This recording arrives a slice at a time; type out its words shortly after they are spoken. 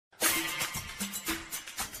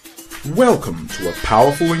Welcome to a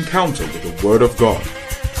powerful encounter with the Word of God,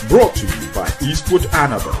 brought to you by Eastwood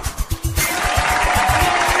Annabelle.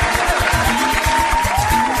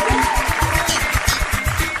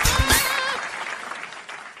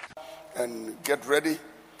 And get ready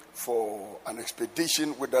for an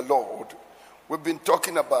expedition with the Lord. We've been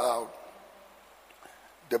talking about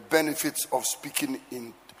the benefits of speaking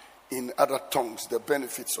in other tongues, the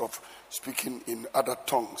benefits of speaking in other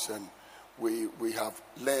tongues, and we have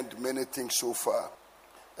learned many things so far.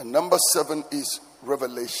 And number 7 is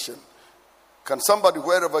revelation. Can somebody,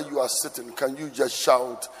 wherever you are sitting, can you just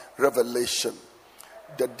shout revelation?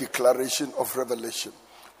 The declaration of revelation.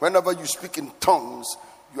 Whenever you speak in tongues,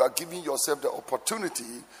 you are giving yourself the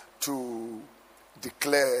opportunity to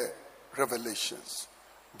declare revelations.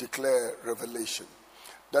 Declare revelation.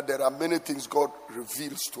 That there are many things God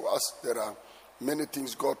reveals to us. There are many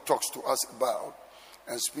things God talks to us about.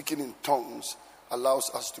 And speaking in tongues allows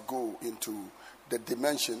us to go into the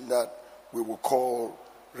dimension that we will call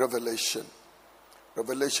revelation.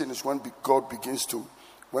 Revelation is when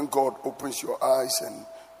God opens your eyes and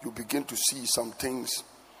you begin to see some things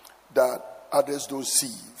that others don't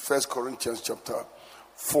see. 1 Corinthians chapter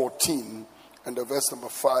 14 and the verse number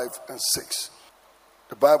 5 and 6.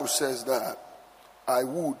 The Bible says that I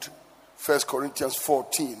would, 1 Corinthians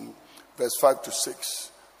 14 verse 5 to 6.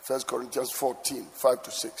 1 Corinthians 14, 5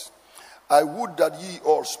 to 6. I would that ye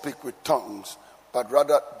all speak with tongues, but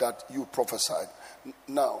rather that you prophesied.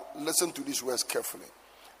 Now, listen to these words carefully.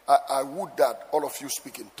 I would that all of you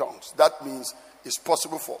speak in tongues. That means it's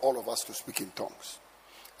possible for all of us to speak in tongues.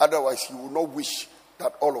 Otherwise, he will not wish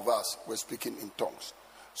that all of us were speaking in tongues.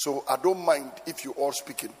 So I don't mind if you all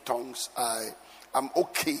speak in tongues. I'm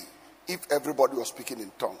okay if everybody was speaking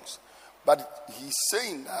in tongues. But he's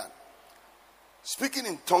saying that speaking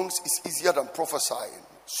in tongues is easier than prophesying.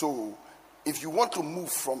 So if you want to move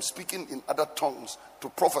from speaking in other tongues to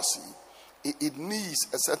prophecy, it needs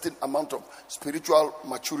a certain amount of spiritual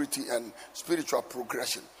maturity and spiritual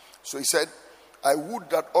progression. So he said, I would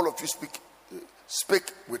that all of you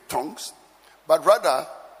speak with tongues, but rather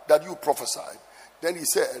that you prophesy. Then he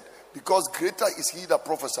said, because greater is he that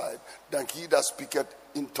prophesied than he that speaketh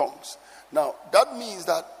in tongues. Now, that means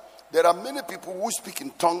that there are many people who speak in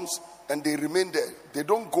tongues and they remain there. They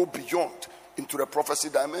don't go beyond into the prophecy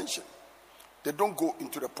dimension. They don't go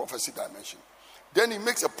into the prophecy dimension. Then he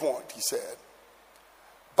makes a point. He said,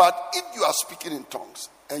 but if you are speaking in tongues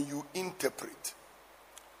and you interpret,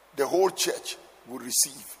 the whole church will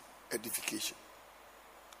receive edification.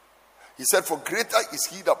 He said, for greater is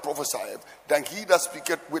he that prophesieth than he that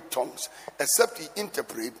speaketh with tongues, except he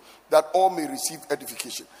interpret, that all may receive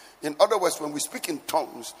edification. In other words, when we speak in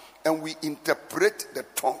tongues and we interpret the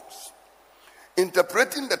tongues,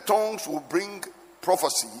 interpreting the tongues will bring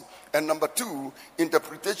prophecy. And number 2,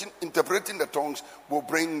 interpreting the tongues will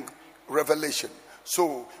bring revelation.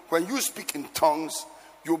 So when you speak in tongues,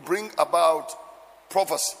 you bring about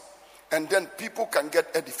prophecy. And then people can get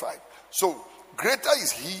edified. So greater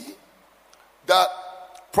is he that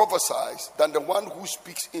prophesies than the one who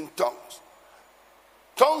speaks in tongues.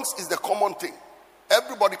 Tongues is the common thing.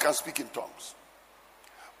 Everybody can speak in tongues.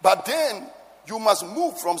 But then you must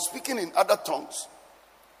move from speaking in other tongues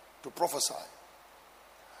to prophesy.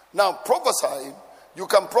 Now, prophesying, you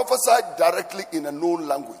can prophesy directly in a known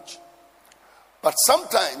language. But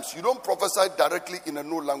sometimes you don't prophesy directly in a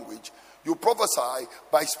known language. You prophesy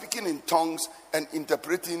by speaking in tongues and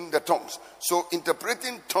interpreting the tongues. So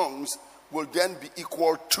interpreting tongues will then be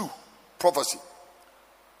equal to prophecy.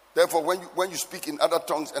 Therefore, when you speak in other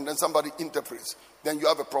tongues and then somebody interprets, then you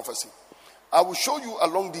have a prophecy. I will show you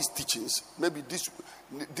along these teachings, maybe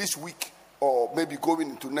this week or maybe going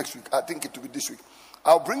into next week. I think it will be this week.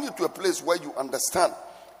 I'll bring you to a place where you understand.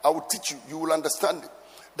 I will teach you. You will understand it.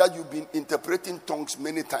 That you've been interpreting tongues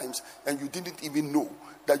many times and you didn't even know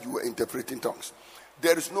that you were interpreting tongues.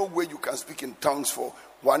 There is no way you can speak in tongues for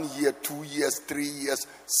 1 year, 2 years, 3 years,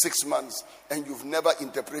 6 months, and you've never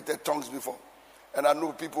interpreted tongues before. And I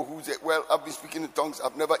know people who say, well, I've been speaking in tongues,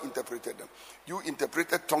 I've never interpreted them. You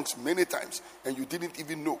interpreted tongues many times and you didn't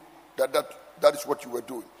even know that is what you were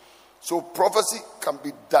doing. So prophecy can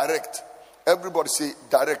be direct. Everybody say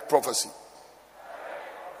direct prophecy.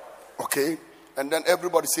 Okay? And then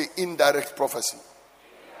everybody say indirect prophecy.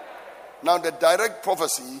 Now the direct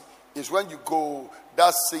prophecy is when you go,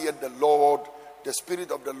 thus saith the Lord, the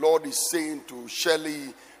Spirit of the Lord is saying to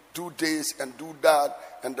Shelley, do this and do that,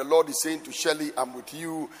 and the Lord is saying to Shelley, I'm with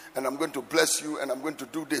you and I'm going to bless you and I'm going to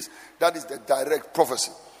do this. That is the direct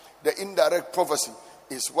prophecy. The indirect prophecy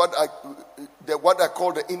is what I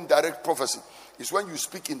call the indirect prophecy. It's when you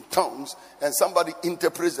speak in tongues and somebody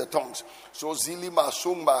interprets the tongues. So Zilima,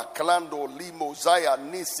 Sumba, Kalando, Limo, Zaya,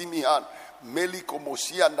 Nisimihan, Meliko,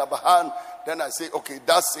 Mosia, Nabahan. Then I say, okay,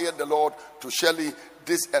 thus saith the Lord to Shelley,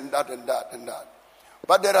 this and that and that and that.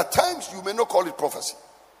 But there are times you may not call it prophecy.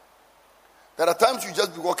 There are times you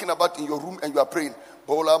just be walking about in your room and you are praying.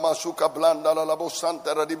 Then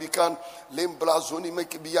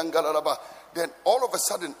all of a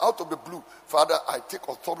sudden, out of the blue, Father, I take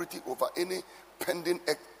authority over any pending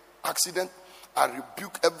accident. I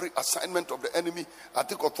rebuke every assignment of the enemy. I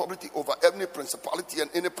take authority over any principality and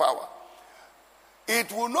any power.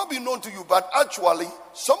 It will not be known to you, but actually,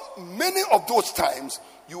 many of those times,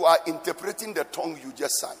 you are interpreting the tongue you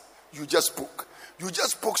just sang. You just spoke. You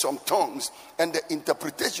just spoke some tongues, and the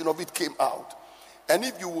interpretation of it came out. And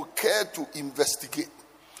if you will care to investigate,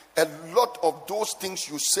 a lot of those things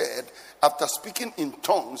you said after speaking in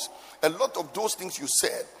tongues, a lot of those things you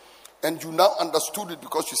said, and you now understood it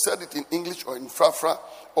because you said it in English or in Frafra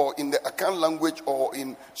or in the Akan language or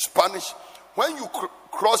in Spanish. When you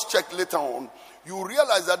cross-check later on, you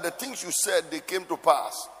realize that the things you said, they came to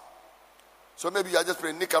pass. So maybe you are just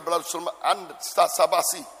praying, Nikabla and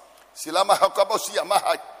Sabasi. Silama Hakabosi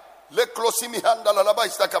Yamaha. Leklosimi Handalaba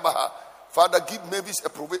Istakabaha. Father, give Mavis a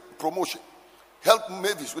promotion. Help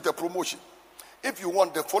Mavis with a promotion. If you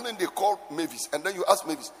want, the following day call Mavis and then you ask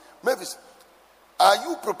Mavis, Mavis, are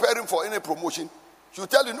you preparing for any promotion? She'll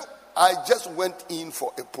tell you, no, I just went in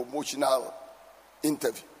for a promotional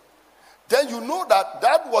interview. Then you know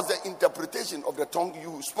that was the interpretation of the tongue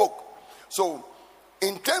you spoke. So,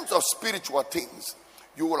 in terms of spiritual things,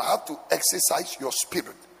 you will have to exercise your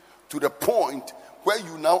spirit to the point where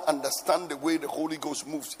you now understand the way the Holy Ghost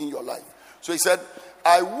moves in your life. So he said,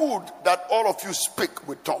 I would that all of you speak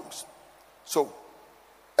with tongues. So,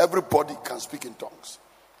 everybody can speak in tongues.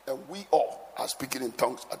 And we all are speaking in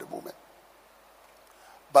tongues at the moment.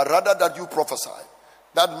 But rather that you prophesy,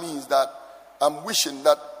 that means that I'm wishing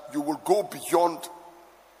that you will go beyond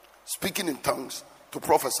speaking in tongues to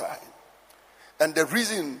prophesying. And the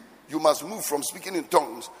reason you must move from speaking in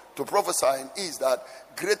tongues to prophesying is that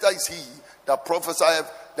greater is he that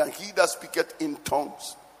prophesieth than he that speaketh in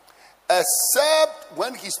tongues. Except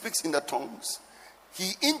when he speaks in the tongues,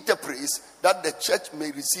 he interprets that the church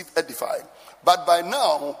may receive edifying. But by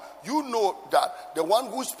now, you know that the one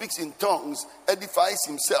who speaks in tongues edifies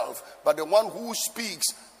himself, but the one who speaks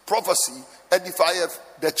prophecy edifieth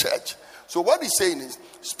the church. So what he's saying is,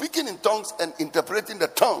 speaking in tongues and interpreting the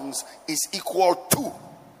tongues is equal to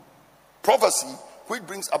prophecy, which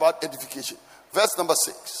brings about edification. Verse number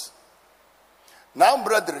 6. Now,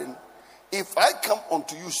 brethren, if I come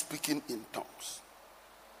unto you speaking in tongues,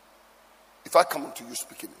 if I come unto you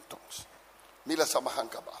speaking in tongues, Mila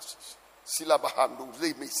Samahanka Basis, Sila Bahando,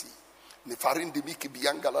 they may see, Nefarin de Miki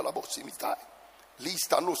Bianga Lalabo Simitai,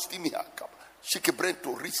 Lista no Stimiaka,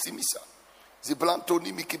 Shikebrento Rissimisa, Ziblanto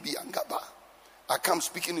Nimiki Biangaba. I come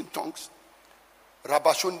speaking in tongues.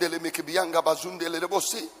 Rabashundele Mekibianga Bazundele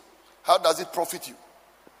Lebosi. How does it profit you?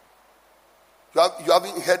 You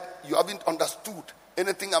haven't heard, you haven't understood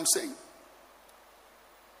anything I'm saying.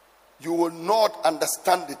 You will not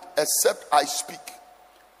understand it except I speak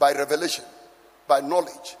by revelation, by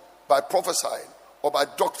knowledge, by prophesying, or by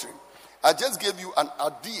doctrine. I just gave you an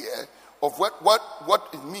idea of what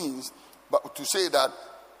it means, but to say that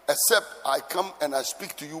except I come and I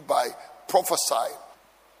speak to you by prophesying.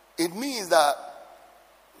 It means that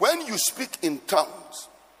when you speak in tongues,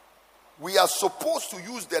 we are supposed to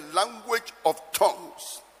use the language of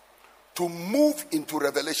tongues to move into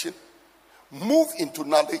revelation, move into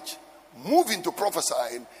knowledge, move into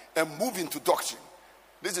prophesying, and move into doctrine.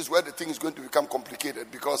 This is where the thing is going to become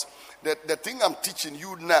complicated, because the thing I'm teaching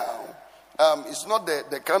you now is not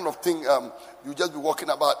the kind of thing you just be walking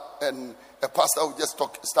about and a pastor will just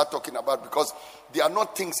start talking about, because they are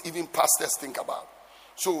not things even pastors think about.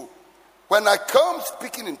 So when I come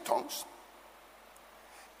speaking in tongues,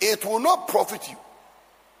 it will not profit you.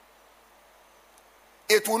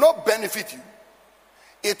 It will not benefit you.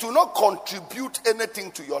 It will not contribute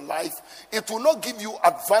anything to your life. It will not give you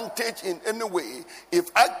advantage in any way if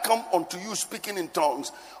I come unto you speaking in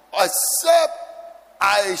tongues, except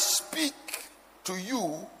I speak to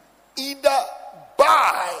you either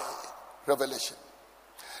by revelation.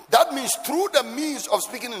 That means through the means of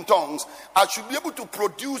speaking in tongues, I should be able to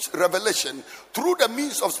produce revelation. Through the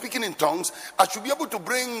means of speaking in tongues, I should be able to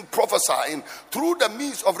bring prophesying. Through the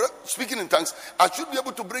means of speaking in tongues, I should be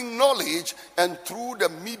able to bring knowledge. And through the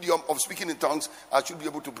medium of speaking in tongues, I should be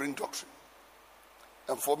able to bring doctrine.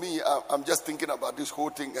 And for me, I'm just thinking about this whole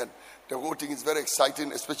thing, and the whole thing is very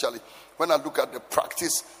exciting, especially when I look at the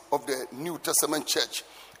practice of the New Testament church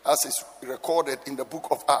as is recorded in the book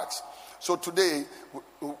of Acts. So today,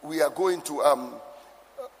 we are going to, I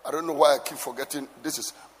don't know why I keep forgetting, this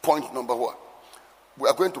is point number one. We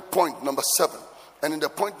are going to point number 7. And in the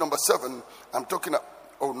point number 7, I'm talking,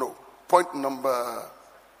 point number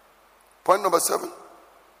 7?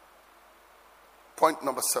 Point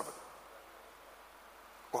number 7.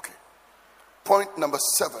 Okay. Point number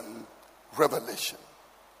 7, revelation.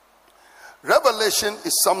 Revelation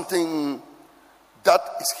is something that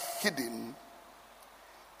is hidden,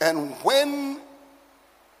 and when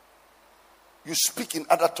you speak in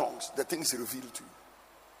other tongues, the thing is revealed to you.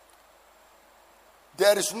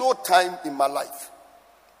 There is no time in my life,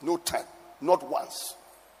 no time, not once,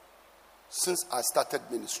 since I started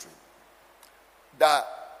ministry, that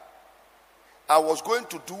I was going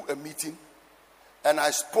to do a meeting and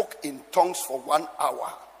I spoke in tongues for 1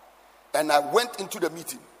 hour, and I went into the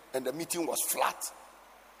meeting and the meeting was flat.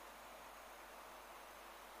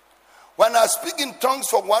 When I speak in tongues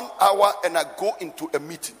for 1 hour and I go into a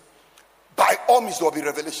meeting, by all means there will be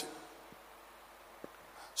revelation.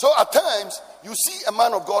 So at times you see a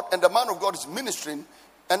man of God and the man of God is ministering,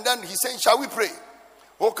 and then he's saying, shall we pray?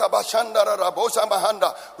 And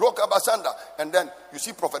then you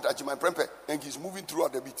see Prophet Ajimai Prempe and he's moving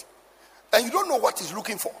throughout the meeting. And you don't know what he's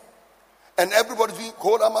looking for. And everybody's doing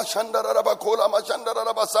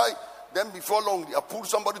then before long they are pulled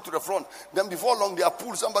somebody to the front. Then before long they are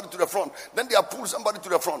pulled somebody to the front. Then they are pulled somebody to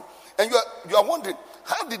the front. And you are wondering,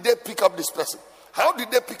 how did they pick up this person? How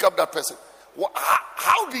did they pick up that person?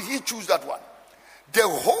 How did he choose that one? The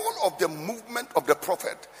whole of the movement of the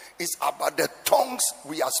prophet is about the tongues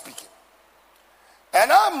we are speaking.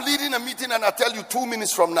 And I'm leading a meeting and I tell you 2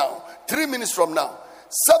 minutes from now, 3 minutes from now,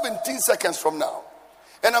 17 seconds from now.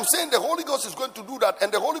 And I'm saying the Holy Ghost is going to do that,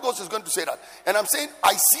 and the Holy Ghost is going to say that. And I'm saying,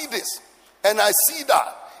 I see this, and I see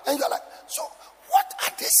that. And you're like, so what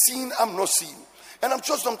are they seeing I'm not seeing? And I'm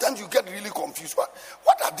sure sometimes you get really confused.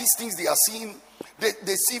 What are these things they are seeing?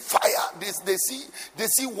 They see fire, they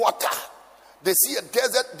see water, they see a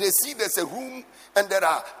desert, they see there's a room, and there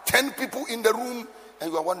are 10 people in the room,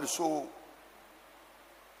 and you are wondering, so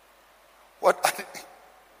what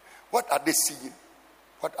are they seeing?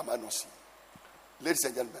 What am I not seeing? Ladies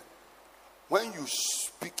and gentlemen, when you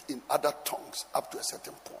speak in other tongues up to a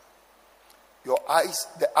certain point, your eyes,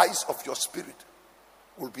 the eyes of your spirit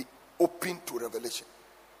will be open to revelation.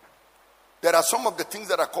 There are some of the things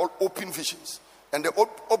that are called open visions. And the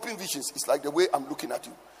open visions is like the way I'm looking at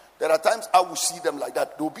you. There are times I will see them like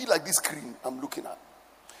that. They'll be like this screen I'm looking at.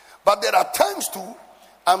 But there are times too,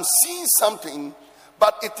 I'm seeing something,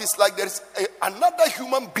 but it is like there is another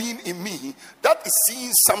human being in me that is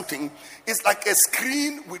seeing something. It's like a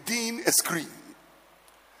screen within a screen.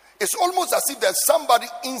 It's almost as if there's somebody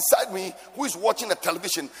inside me who is watching a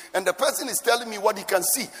television, and the person is telling me what he can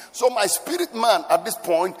see. So my spirit man at this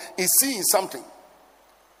point is seeing something.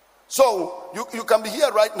 So you can be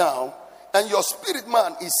here right now, and your spirit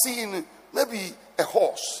man is seeing maybe a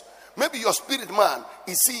horse. Maybe your spirit man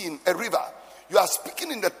is seeing a river. You are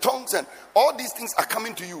speaking in the tongues, and all these things are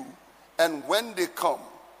coming to you. And when they come,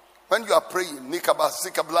 when you are praying,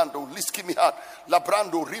 Nikabasikablando, Liskimihat,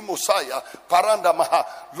 Labrando, Rimosaya, Paranda Maha,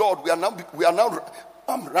 Lord, we are now,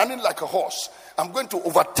 I'm running like a horse. I'm going to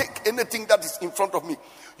overtake anything that is in front of me.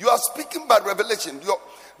 You are speaking by revelation.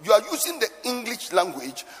 You are using the English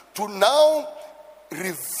language to now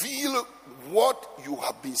reveal what you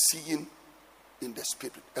have been seeing in the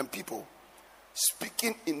spirit. And people,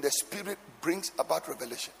 speaking in the spirit brings about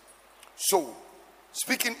revelation. So,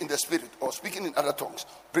 speaking in the spirit or speaking in other tongues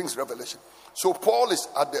brings revelation. So Paul is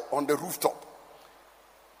on the rooftop.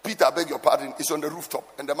 Peter, I beg your pardon, is on the rooftop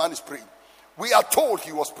and the man is praying. We are told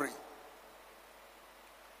he was praying.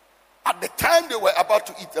 At the time they were about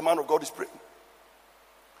to eat, the man of God is praying.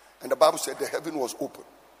 And the Bible said the heaven was open.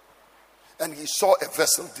 And he saw a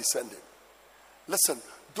vessel descending. Listen,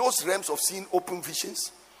 those realms of seeing open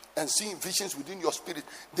visions and seeing visions within your spirit,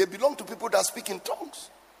 they belong to people that speak in tongues.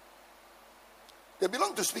 They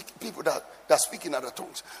belong to people that speak in other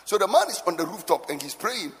tongues. So the man is on the rooftop and he's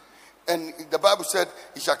praying. And the Bible said,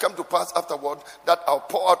 it shall come to pass afterward that I'll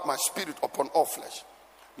pour out my spirit upon all flesh.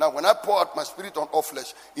 Now, when I pour out my spirit on all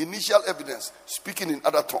flesh, initial evidence, speaking in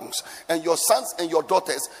other tongues. And your sons and your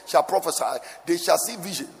daughters shall prophesy. They shall see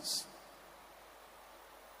visions.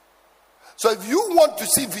 So if you want to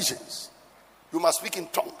see visions, you must speak in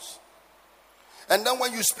tongues. And then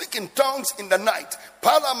when you speak in tongues in the night,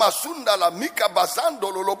 Palamasunda la Mika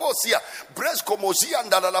Basando Lolobosia, Brescomozia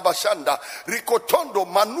and la Bashanda, Ricotondo,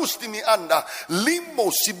 Manustimi anda, Limo,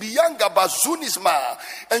 Sibianga, Bazunisma,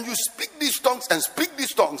 and you speak these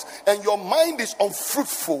tongues, and your mind is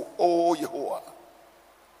unfruitful. Oh, Yehovah.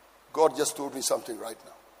 God just told me something right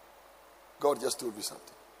now. God just told me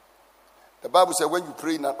something. The Bible said when you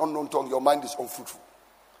pray in an unknown tongue, your mind is unfruitful.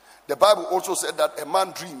 The Bible also said that a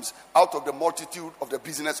man dreams out of the multitude of the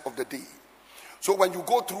business of the day. So when you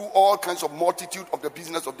go through all kinds of multitude of the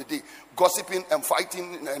business of the day, gossiping and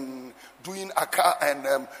fighting and doing akar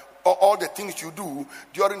and all the things you do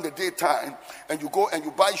during the daytime, and you go and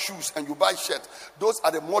you buy shoes and you buy shirts, those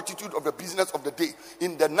are the multitude of the business of the day.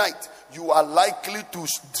 In the night, you are likely to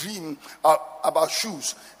dream about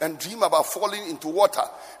shoes, and dream about falling into water,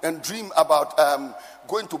 and dream about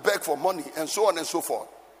going to beg for money, and so on and so forth.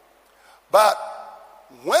 But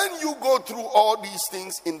when you go through all these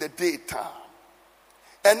things in the daytime,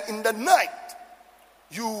 and in the night,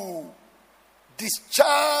 you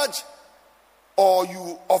discharge or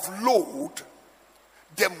you offload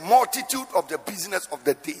the multitude of the business of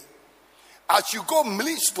the day. As you go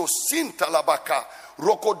mlisto sin talabaka,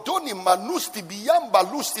 rokodoni manusti biyamba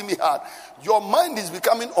lusti mihad, your mind is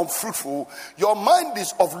becoming unfruitful. Your mind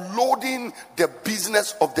is offloading the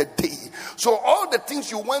business of the day. So all the things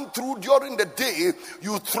you went through during the day,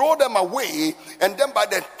 you throw them away, and then by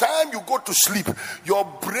the time you go to sleep, your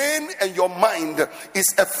brain and your mind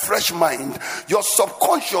is a fresh mind. Your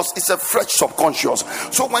subconscious is a fresh subconscious.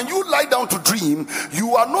 So when you lie down to dream,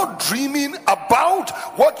 you are not dreaming about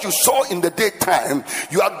what you saw in the daytime.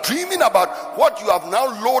 You are dreaming about what you have now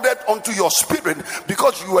loaded onto your spirit,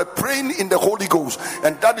 because you were praying in the Holy Ghost.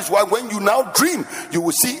 And that is why when you now dream, you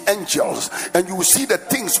will see angels, and you will see the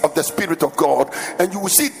things of the Spirit of God, and you will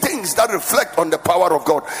see things that reflect on the power of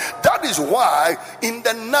God. That is why in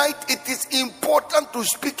the night it is important to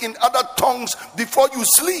speak in other tongues before you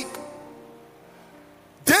sleep.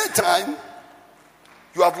 Daytime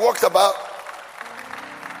you have walked about,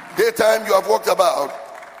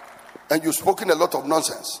 and you've spoken a lot of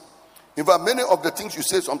nonsense. In fact, many of the things you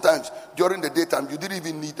say sometimes during the daytime, you didn't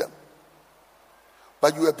even need them.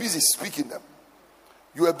 But you were busy speaking them.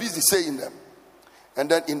 You were busy saying them. And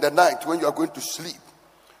then in the night, when you are going to sleep,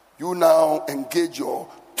 you now engage your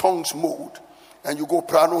tongues mode. And you go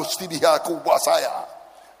prano stibiha kubasaya.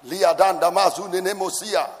 Liadan damazu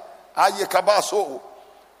nenemosia. Aye kabaso.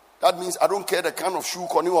 That means I don't care the kind of shoe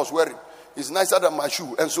Connie was wearing. It's nicer than my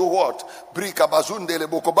shoe. And so what? That's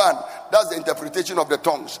the interpretation of the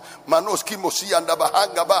tongues.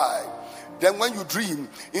 Then when you dream,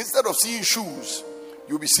 instead of seeing shoes,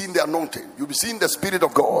 you'll be seeing the anointing. You'll be seeing the Spirit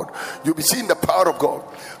of God. You'll be seeing the power of God.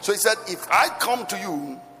 So he said, if I come to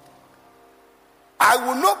you, I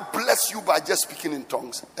will not bless you by just speaking in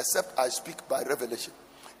tongues, except I speak by revelation.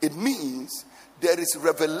 It means there is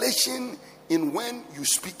revelation in when you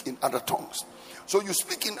speak in other tongues. So you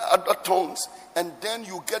speak in other tongues, and then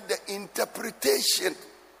you get the interpretation.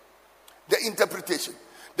 The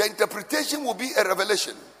interpretation will be a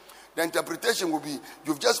revelation. The interpretation will be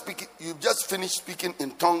you've just finished speaking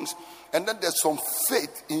in tongues, and then there's some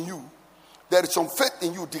faith in you. There is some faith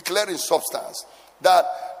in you declaring substance. That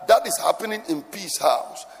is happening in Peace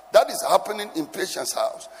House. That is happening in Patience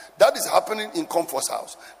House. That is happening in Comfort's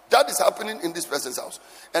house. That is happening in this person's house.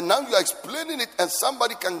 And now you are explaining it, and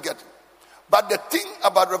somebody can get it. But the thing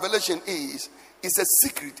about revelation is a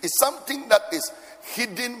secret. It's something that is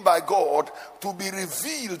hidden by God to be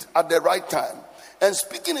revealed at the right time. And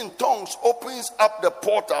speaking in tongues opens up the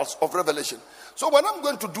portals of revelation. So when I'm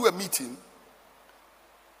going to do a meeting,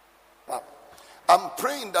 I'm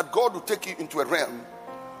praying that God will take you into a realm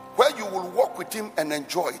where you will walk with him and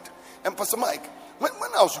enjoy it. And Pastor Mike, when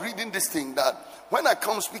I was reading this thing, that when I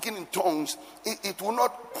come speaking in tongues, it will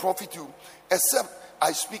not profit you except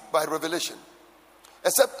I speak by revelation,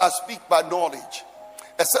 except I speak by knowledge,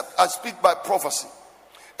 except I speak by prophecy,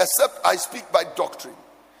 except I speak by doctrine.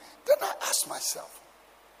 Then I ask myself,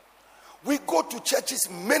 we go to churches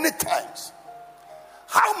many times.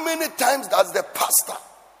 How many times does the pastor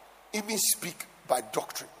even speak by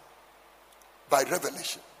doctrine, by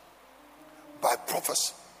revelation, by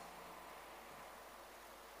prophecy,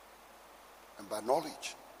 and by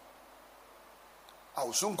knowledge? I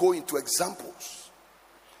will soon go into examples.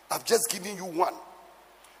 I've just given you one.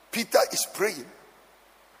 Peter is praying,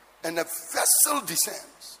 and a vessel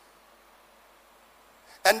descends.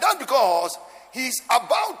 And that's because he's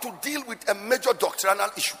about to deal with a major doctrinal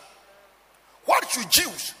issue. What should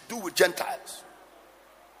Jews do with Gentiles?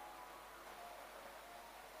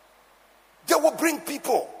 They will bring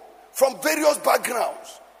people from various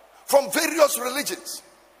backgrounds, from various religions.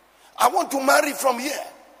 I want to marry from here.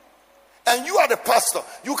 And you are the pastor.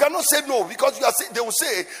 You cannot say no because they will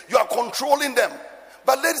say you are controlling them.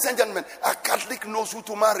 But ladies and gentlemen, a Catholic knows who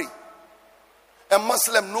to marry. A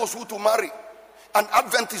Muslim knows who to marry. An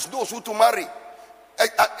Adventist knows who to marry. A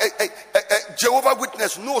Jehovah's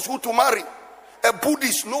Witness knows who to marry. A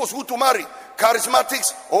Buddhist knows who to marry.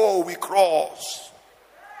 Charismatics, oh, we cross.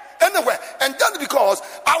 Anyway, and that's because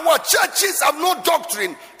our churches have no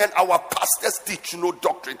doctrine and our pastors teach no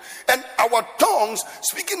doctrine. And our tongues,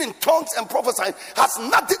 speaking in tongues and prophesying, has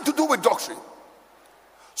nothing to do with doctrine.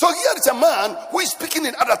 So here is a man who is speaking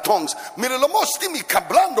in other tongues. And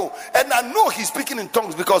I know he's speaking in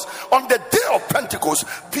tongues because on the day of Pentecost,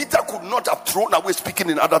 Peter could not have thrown away speaking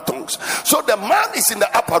in other tongues. So the man is in the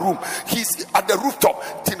upper room. He's at the rooftop.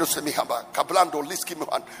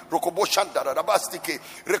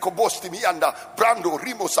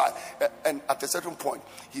 And at a certain point,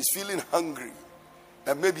 he's feeling hungry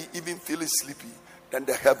and maybe even feeling sleepy. Then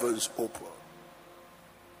the heavens open.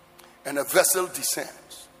 And a vessel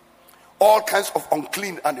descends. All kinds of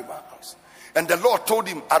unclean animals. And the Lord told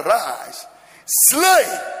him, arise,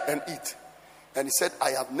 slay and eat. And he said,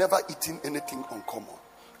 I have never eaten anything uncommon.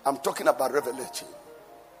 I'm talking about revelation.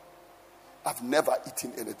 I've never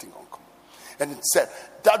eaten anything uncommon. And it said,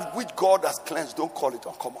 that which God has cleansed, don't call it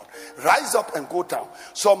uncommon. Rise up and go down.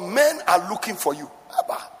 Some men are looking for you.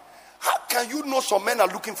 Abba, how can you know some men are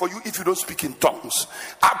looking for you if you don't speak in tongues?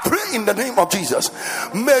 I pray in the name of Jesus.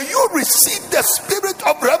 May you receive the spirit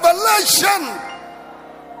of revelation.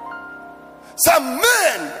 Some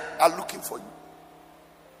men are looking for you.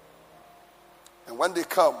 And when they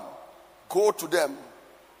come, go to them.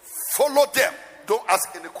 Follow them. Don't ask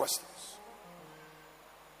any questions.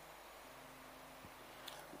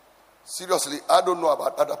 Seriously, I don't know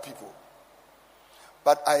about other people.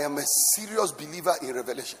 But I am a serious believer in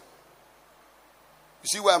revelation. You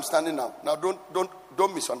see where I'm standing now? Now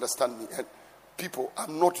don't misunderstand me. And people,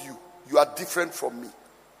 I'm not you. You are different from me.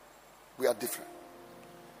 We are different.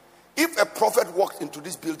 If a prophet walked into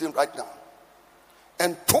this building right now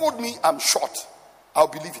and told me I'm short, I'll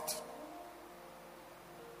believe it.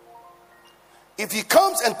 If he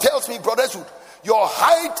comes and tells me, Brother Zud, your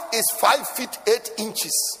height is 5 feet 8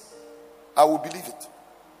 inches, I will believe it.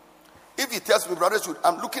 If he tells me, Brother Zud,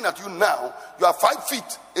 I'm looking at you now, you are 5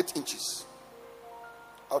 feet 8 inches,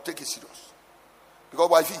 I'll take it serious. Because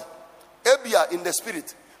wifey, Ebia in the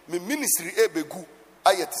spirit, my ministry ebegu,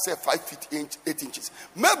 I yet say 5 feet 8 inches.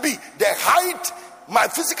 Maybe the height, my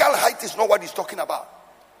physical height is not what he's talking about.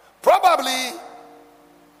 Probably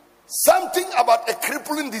something about a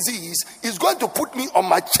crippling disease is going to put me on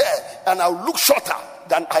my chair and I'll look shorter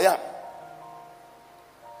than I am.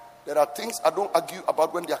 There are things I don't argue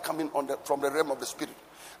about when they are coming from the realm of the spirit.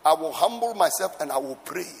 I will humble myself and I will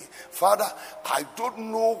pray. Father, I don't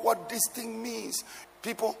know what this thing means.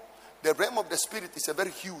 People, the realm of the spirit is a very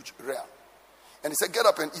huge realm. And he said, get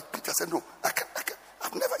up and eat. Peter said, no, I can't.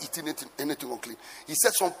 I've never eaten anything unclean. He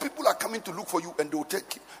said, some people are coming to look for you and they will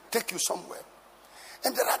take you somewhere.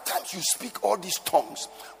 And there are times you speak all these tongues.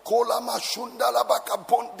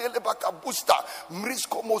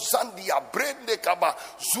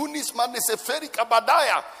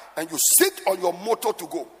 And you sit on your motor to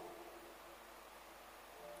go.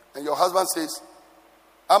 And your husband says,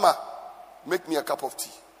 Amma, make me a cup of tea.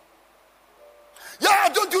 Yeah,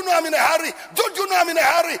 don't you know I'm in a hurry? Don't you know I'm in a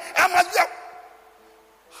hurry?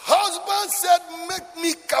 Husband said, make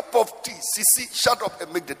me a cup of tea. Sisi, shut up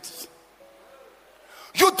and make the tea.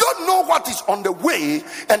 You don't know what is on the way,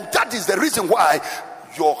 and that is the reason why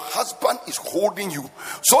your husband is holding you.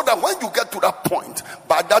 So that when you get to that point,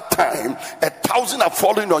 by that time, 1,000 are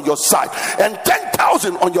falling on your side and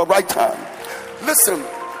 10,000 on your right hand. Listen,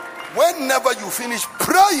 whenever you finish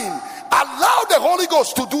praying, allow the Holy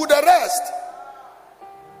Ghost to do the rest.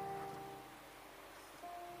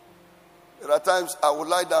 There are times I will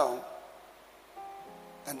lie down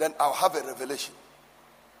and then I'll have a revelation.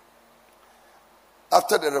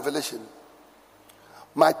 After the revelation,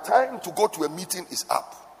 my time to go to a meeting is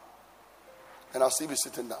up. And I'll still be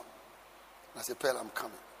sitting down. And I say, Pearl, I'm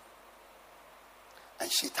coming. And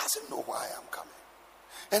she doesn't know why I'm coming.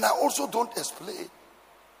 And I also don't explain.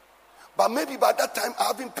 But maybe by that time I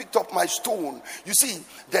haven't picked up my stone. You see,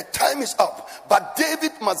 the time is up. But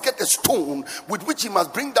David must get a stone with which he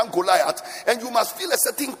must bring down Goliath. And you must feel a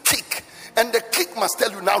certain kick. And the kick must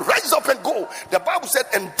tell you, now rise up and go. The Bible said,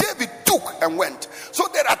 and David took and went. So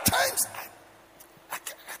there are times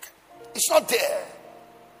it's not there.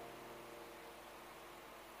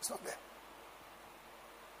 It's not there.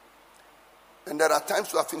 And there are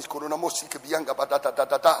times you have finished Corona Mosika Bianga,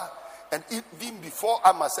 And even before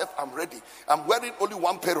I myself am ready, I'm wearing only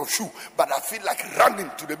one pair of shoes, but I feel like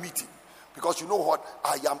running to the meeting. Because you know what?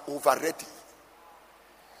 I am over ready.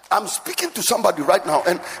 I'm speaking to somebody right now,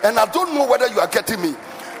 and I don't know whether you are getting me.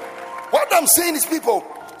 What I'm saying is, people,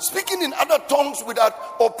 speaking in other tongues without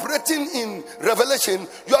operating in revelation,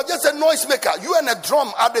 you are just a noisemaker. You and a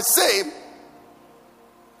drum are the same.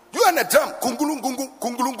 You and a drum, kungulungu,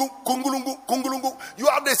 kungulungu, kungulungu, kungulungu. You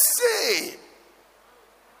are the same.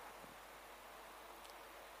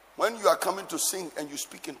 When you are coming to sing and you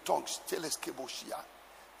speak in tongues, teleskeboshia,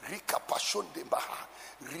 rika pashonde baha,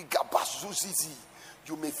 riga bazuzizi,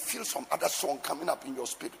 you may feel some other song coming up in your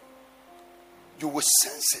spirit. You will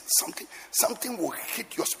sense it. Something will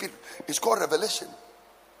hit your spirit. It's called revelation.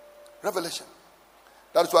 Revelation.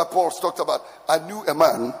 That's why Paul talked about, I knew a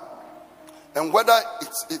man, and whether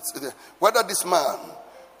whether this man,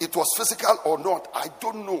 it was physical or not, I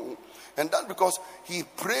don't know. And that's because he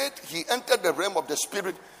prayed, he entered the realm of the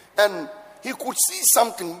spirit, and he could see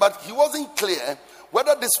something, but he wasn't clear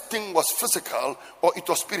whether this thing was physical or it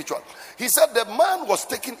was spiritual. He said the man was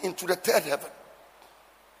taken into the third heaven.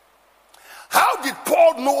 How did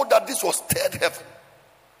Paul know that this was third heaven?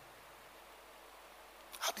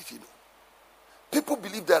 How did he know? People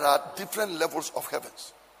believe there are different levels of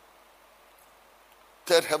heavens.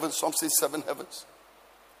 Third heaven, some say 7 heavens.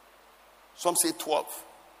 Some say 12.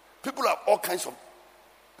 People have all kinds of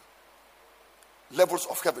levels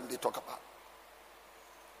of heaven they talk about.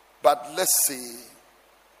 But let's say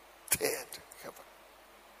third heaven.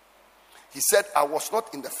 He said, I was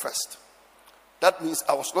not in the first. That means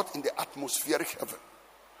I was not in the atmospheric heaven.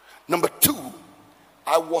 Number 2,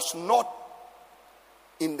 I was not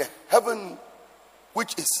in the heaven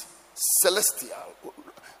which is celestial.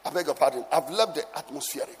 I beg your pardon. I've left the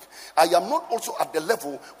atmospheric. I am not also at the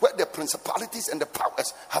level where the principalities and the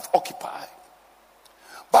powers have occupied.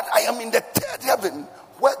 But I am in the third heaven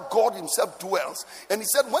where God himself dwells. And he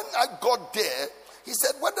said, when I got there, he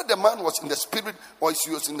said, whether the man was in the spirit or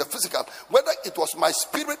he was in the physical, whether it was my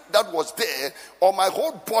spirit that was there or my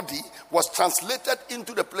whole body was translated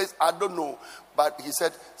into the place, I don't know. But he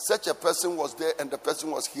said, such a person was there, and the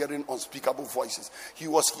person was hearing unspeakable voices. He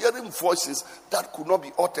was hearing voices that could not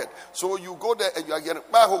be uttered. So you go there and you are hearing,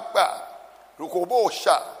 Rukobo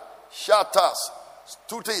Sha, Shatas,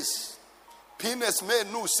 Tutis, Pines Me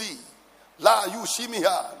Nusi, La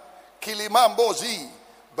Yushimiha, Kilimambozi,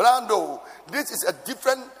 Brando. This is a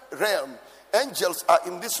different realm. Angels are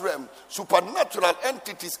in this realm. Supernatural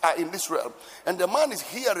entities are in this realm. And the man is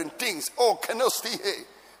hearing things. Oh, Kenosti,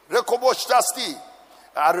 Rekobo Shasti.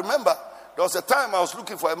 I remember there was a time I was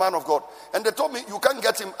looking for a man of God, and they told me you can't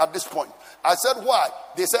get him at this point. I said, why?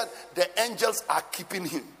 They said the angels are keeping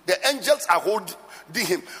him. The angels are holding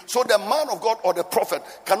him. So the man of God or the prophet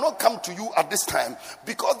cannot come to you at this time,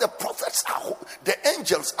 because the prophets are, the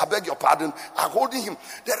angels, I beg your pardon, are holding him.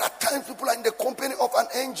 There are times people are in the company of an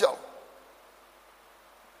angel.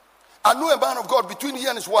 I know a man of God, between he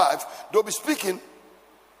and his wife, they'll be speaking,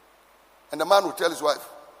 and the man will tell his wife,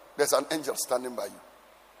 there's an angel standing by you.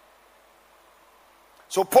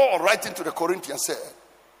 So Paul, writing to the Corinthians, said,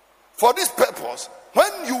 for this purpose,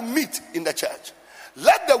 when you meet in the church,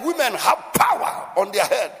 let the women have power on their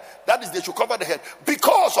head. That is, they should cover the head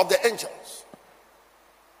because of the angels.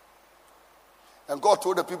 And God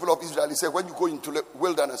told the people of Israel, he said, when you go into the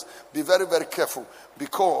wilderness, be very, very careful.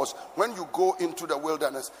 Because when you go into the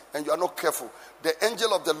wilderness and you are not careful, the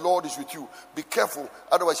angel of the Lord is with you. Be careful,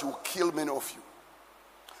 otherwise he will kill many of you.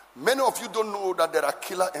 Many of you don't know that there are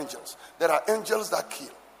killer angels. There are angels that kill.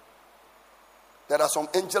 There are some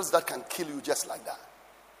angels that can kill you just like that.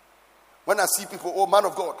 When I see people, oh, man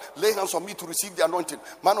of God, lay hands on me to receive the anointing.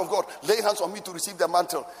 Man of God, lay hands on me to receive the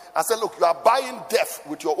mantle. I said, look, you are buying death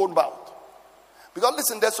with your own mouth. Because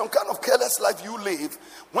listen, there's some kind of careless life you live.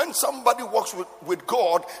 When somebody walks with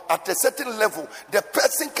God at a certain level, the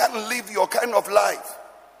person can't live your kind of life.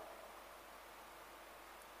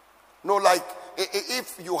 No, like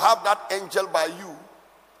if you have that angel by you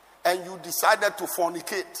and you decided to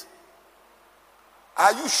fornicate,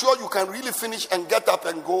 are you sure you can really finish and get up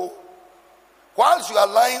and go? Whilst you are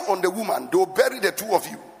lying on the woman, they'll bury the two of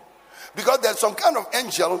you. Because there's some kind of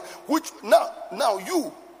angel which, now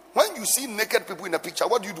you, when you see naked people in a picture,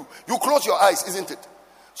 what do? You close your eyes, isn't it?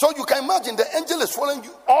 So you can imagine the angel is following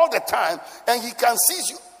you all the time, and he can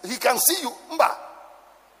see you, mba,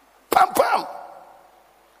 pam, pam.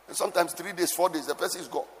 And sometimes 3 days, 4 days, the person is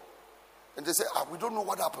gone. And they say, we don't know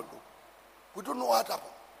what happened. We don't know what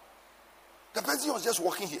happened. The person was just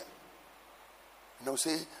walking here. And they'll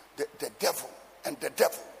say, the devil, and the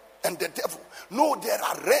devil, and the devil. No, there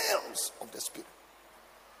are realms of the spirit.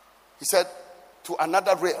 He said, to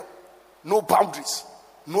another realm. no boundaries,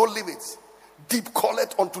 no limits. Deep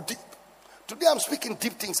calleth unto deep. Today I'm speaking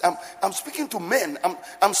deep things. I'm speaking to men.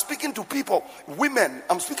 I'm speaking to people, women.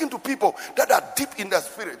 I'm speaking to people that are deep in the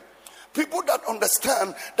spirit. People that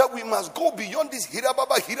understand that we must go beyond this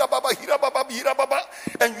hirababa, hirababa, hirababa, hirababa,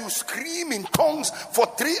 and you scream in tongues for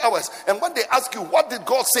 3 hours. And when they ask you, what did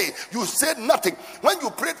God say? You said nothing. When you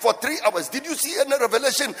prayed for 3 hours, did you see any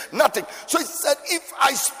revelation? Nothing. So he said, if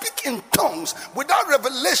I speak in tongues without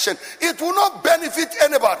revelation, it will not benefit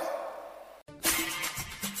anybody.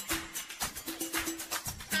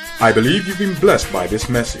 I believe you've been blessed by this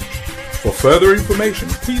message. For further information,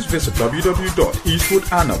 please visit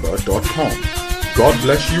www.eastwoodanaba.com. God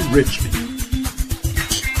bless you richly.